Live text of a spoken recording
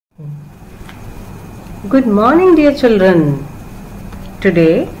Good morning, dear children.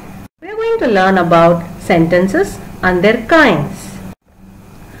 Today we are going to learn about sentences and their kinds.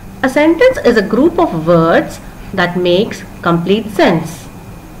 A sentence is a group of words that makes complete sense.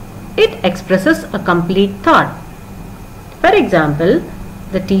 It expresses a complete thought. For example,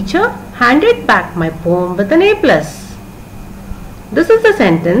 the teacher handed back my poem with an A+. This is a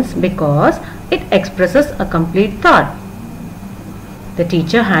sentence because it expresses a complete thought. The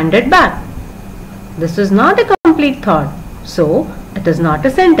teacher handed back. This is not a complete thought, so it is not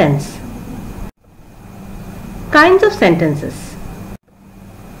a sentence. Kinds of sentences.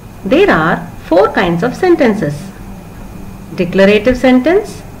 There are 4 kinds of sentences: declarative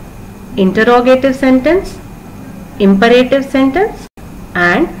sentence, interrogative sentence, imperative sentence,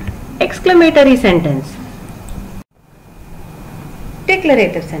 and exclamatory sentence.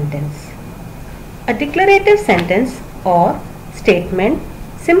 Declarative sentence. A declarative sentence or statement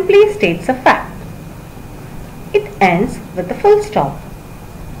simply states a fact. It ends with a full stop.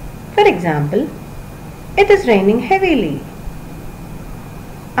 For example, it is raining heavily.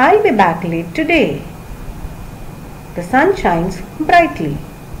 I'll be back late today. The sun shines brightly.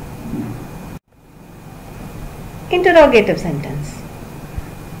 Interrogative sentence.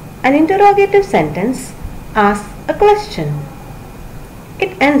 An interrogative sentence asks a question.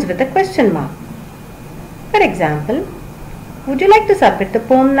 It ends with a question mark. For example, would you like to submit the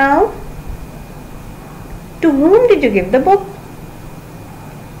poem now? To whom did you give the book?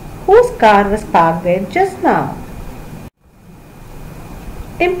 Whose car was parked there just now?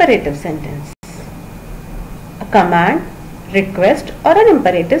 Imperative sentence. A command, request, or an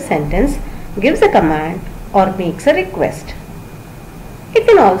imperative sentence gives a command or makes a request. It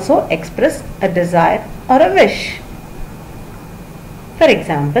can also express a desire or a wish. For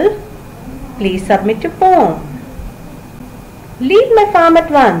example, please submit your poem. Leave my farm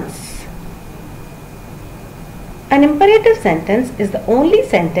at once. An imperative sentence is the only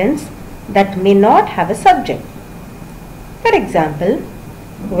sentence that may not have a subject. For example,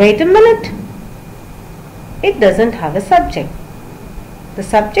 wait a minute. It doesn't have a subject. The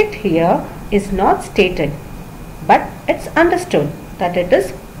subject here is not stated, but it's understood that it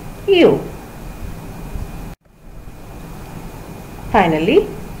is you. Finally,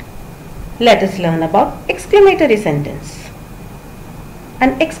 let us learn about exclamatory sentence.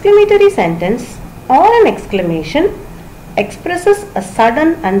 An exclamatory sentence or an exclamation expresses a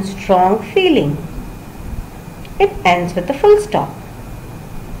sudden and strong feeling. It ends with a full stop.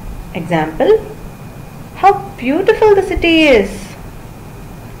 Example, how beautiful the city is.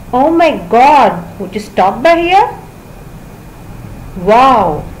 Oh my God, would you stop by here?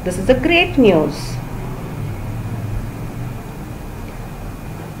 Wow, this is a great news.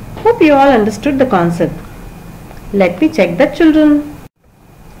 Hope you all understood the concept. Let me check that, children.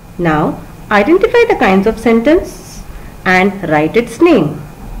 Now, identify the kinds of sentence and write its name.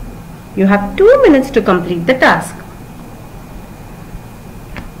 You have 2 minutes to complete the task.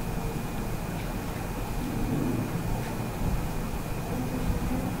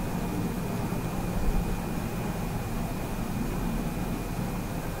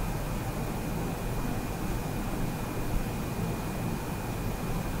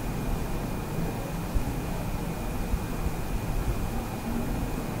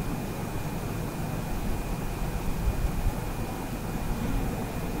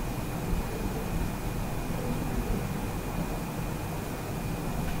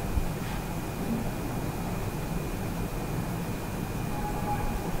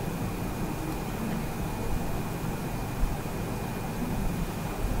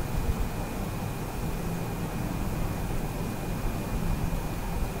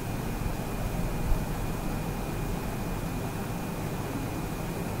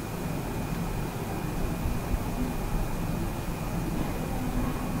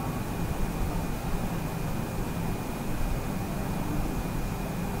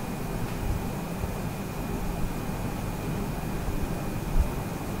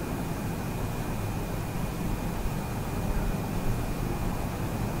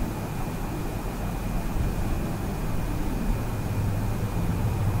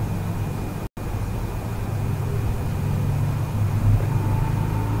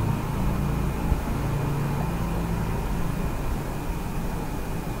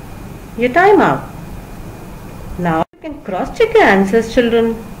 Your time out. Now you can cross-check your answers,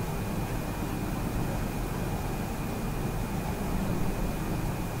 children.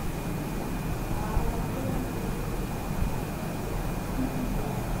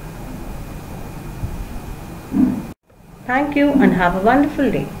 Thank you and have a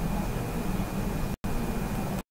wonderful day.